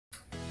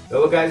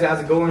Hello guys, how's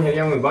it going? How you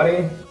doing,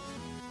 buddy?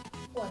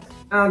 Juan.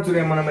 And today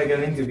I'm gonna make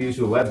an interview,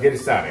 so let's get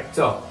started.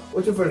 So,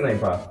 what's your first name,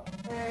 Pa?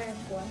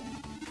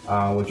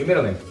 Juan. What's your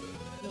middle name?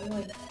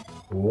 Manuel.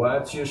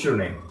 What's your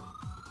surname?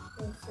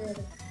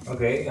 Rosero.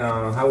 Okay,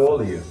 how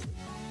old are you?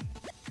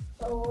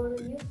 How old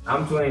are you?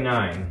 I'm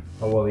 29.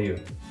 How old are you?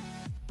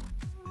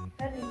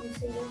 How did you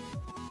say that?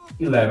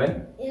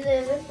 11.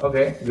 11.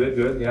 Okay,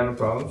 good, yeah, no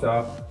problem.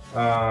 So,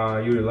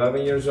 you're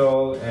 11 years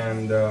old,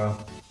 and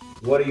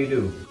what do you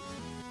do?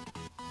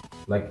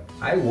 Like,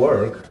 I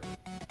work.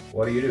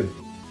 What do you do?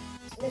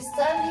 I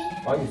study.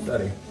 Oh, you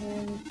study.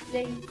 And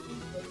play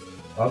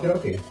football.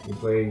 Okay. You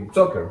play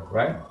soccer,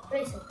 right?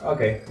 Play soccer.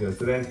 Okay, good.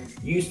 So then,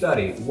 you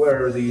study.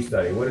 Where do you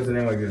study? What is the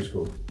name of your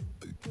school?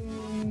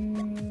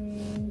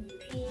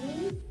 P.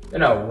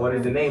 No, what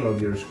is the name of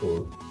your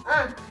school?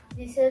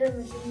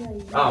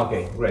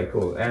 Okay, great,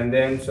 cool. And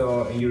then,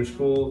 so in your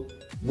school,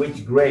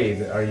 which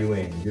grade are you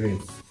in? You're in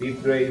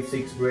 5th grade,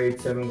 6th grade,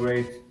 7th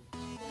grade?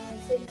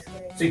 6th grade.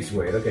 6th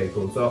grade, okay,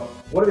 cool. So,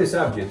 what are the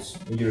subjects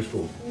in your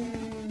school?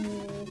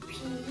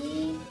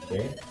 PE.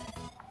 Okay.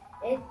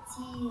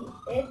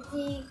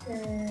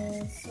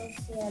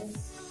 Social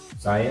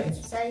Science?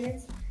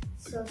 science,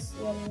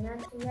 social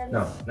natural.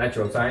 No,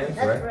 natural science,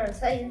 right? Natural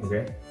science.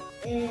 Okay.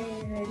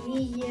 And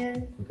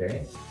religion.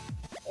 Okay.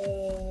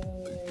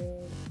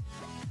 And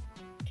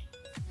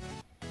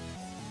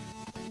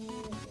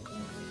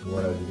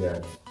What else you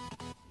got?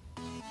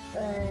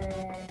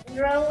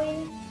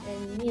 drawing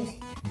and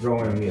music.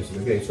 Drawing and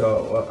music. Okay,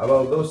 so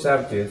about those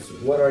subjects,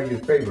 what are your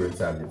favorite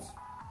subjects?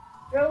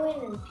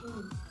 Drawing and PE.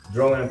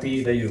 Drawing and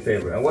PE, they're your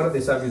favorite. And what are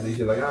the subjects that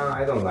you're like,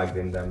 I don't like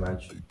them that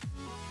much?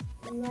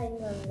 I don't like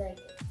it.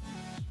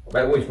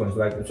 But which ones?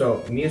 Like,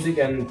 so music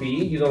and PE,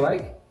 you don't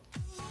like?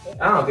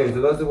 Okay,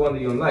 so that's the one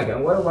that you don't like.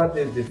 And what about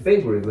the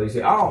favorite? Like,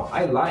 say,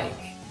 I like.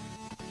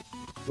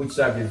 Which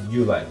subjects do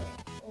you like?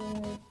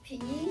 PE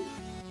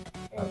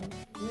and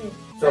music.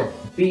 So,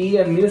 PE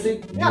and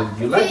music,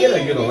 you like PE it or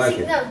you don't like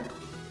music, it? No.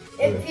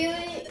 Okay.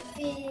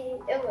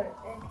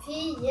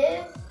 PE,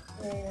 yes.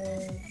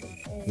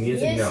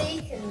 Music, no.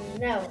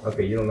 No.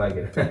 Okay, you don't like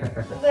it.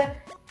 But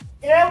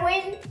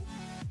drawing.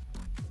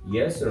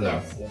 Yes or no?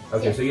 Yes.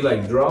 Okay, Yes. so you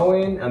like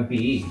drawing and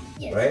PE,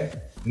 Yes. right?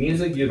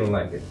 Music, you don't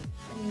like it.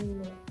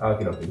 No.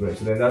 Okay, great.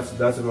 So then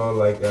that's about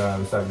like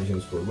the subjects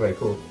in school. Great,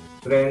 cool.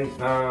 So then,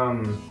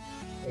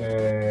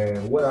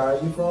 where are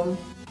you from?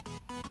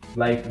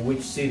 Like,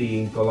 which city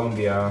in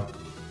Colombia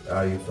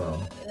are you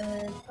from?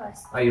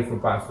 Pasto. You're from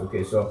Pasto.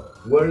 Okay, so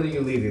where do you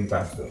live in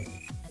Pasto?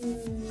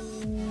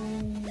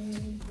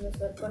 Los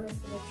balcones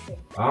de la tree.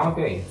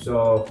 Okay,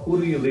 so who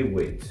do you live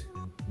with?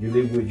 You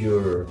live with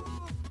your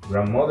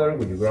grandmother,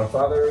 with your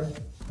grandfather?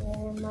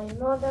 My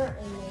mother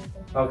and my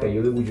dad. Okay,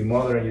 you live with your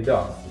mother and your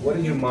dog. What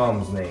is your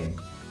mom's name?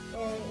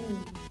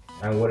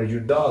 And what is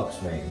your dog's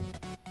name?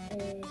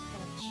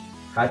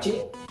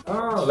 Hachi?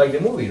 Oh, like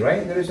the movie,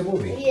 right? There is a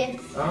movie. Yes.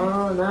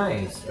 Oh,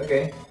 nice.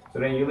 Okay. So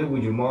then you live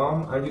with your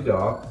mom and your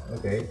dog.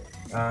 Okay.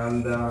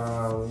 And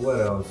what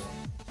else?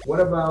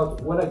 What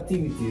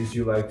activities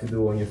you like to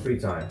do on your free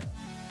time?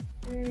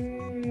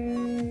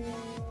 Play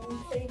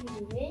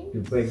video games.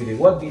 You play video.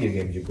 What video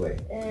games you play?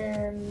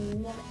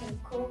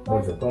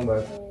 Mortal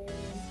Kombat.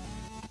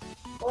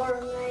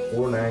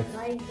 Fortnite,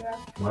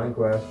 Minecraft.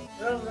 Minecraft,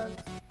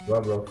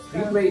 Roblox. Do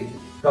you play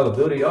Call of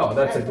Duty? Oh,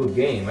 that's a good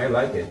game. I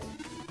like it.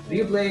 Do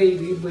you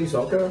play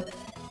soccer?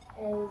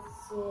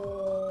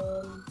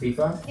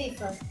 FIFA?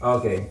 FIFA.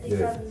 Okay,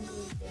 good.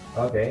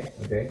 Okay.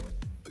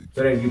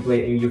 So then you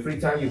play in your free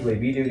time. You play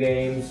video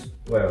games.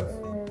 What else?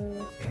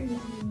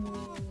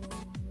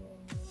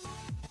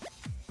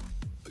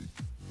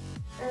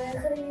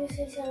 How do you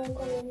say something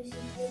con la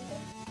bicicleta?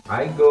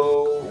 I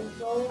go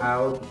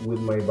out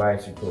with my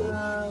bicycle.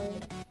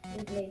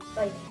 We play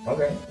bike.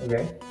 Okay.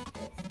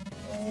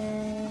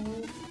 And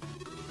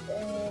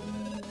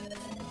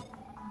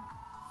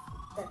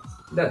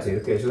That's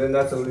it. Okay, so then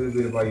that's a little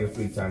bit about your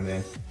free time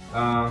then.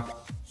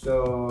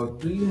 So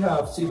do you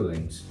have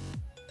siblings?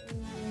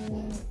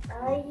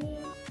 I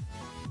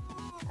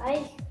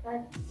had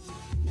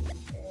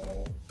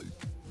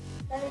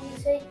how do you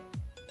say?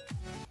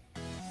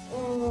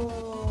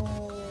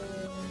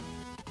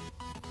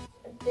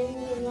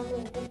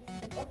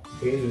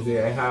 Okay, so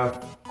say I have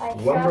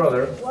one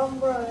brother.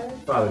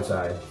 Father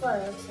side.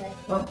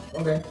 Oh,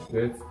 okay,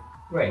 good,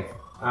 great.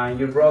 And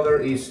your brother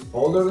is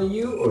older than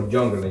you or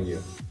younger than you?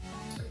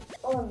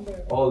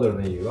 Older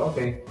than you.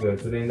 Okay,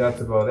 good. So then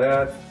that's about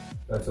that.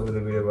 That's a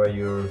little bit about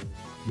your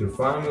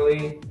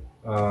family.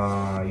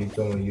 You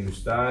told me you're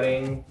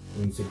studying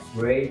in 6th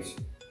grade,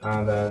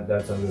 and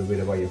that's a little bit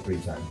about your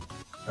free time.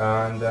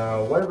 And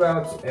what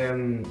about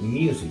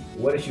music?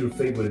 What is your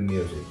favorite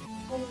music?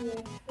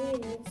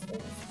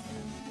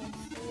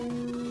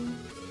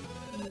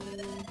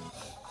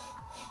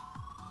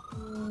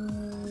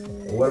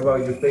 What about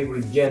your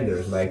favorite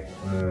genders, like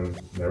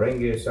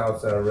merengue,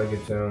 salsa,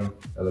 reggaeton,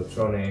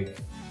 electronic?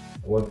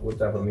 What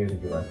type of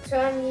music you like?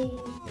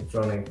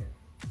 Electronic.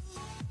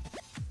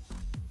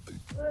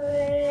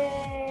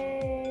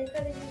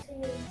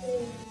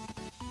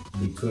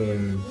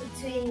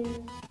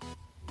 between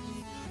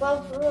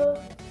pop rock.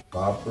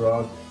 Pop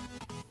rock.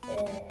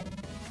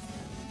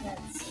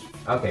 That's it.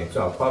 Okay,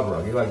 so pop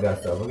rock, you like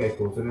that stuff. Okay,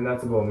 cool. So then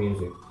that's about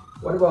music.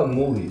 What about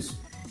movies?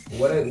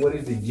 What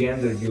is the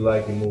genre you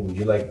like in movies?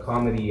 You like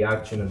comedy,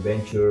 action,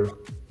 adventure,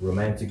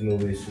 romantic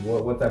movies?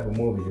 What type of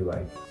movies you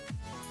like?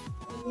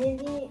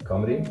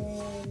 Comedy?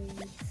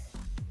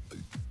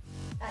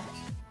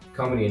 Action.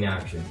 Comedy and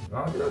action.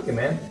 Okay,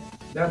 man.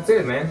 That's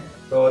it, man.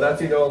 So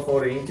that's it all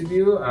for the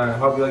interview. I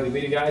hope you like the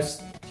video,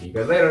 guys. See you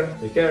guys later.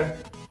 Take care.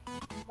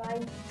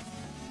 Bye.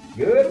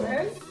 Good,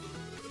 man.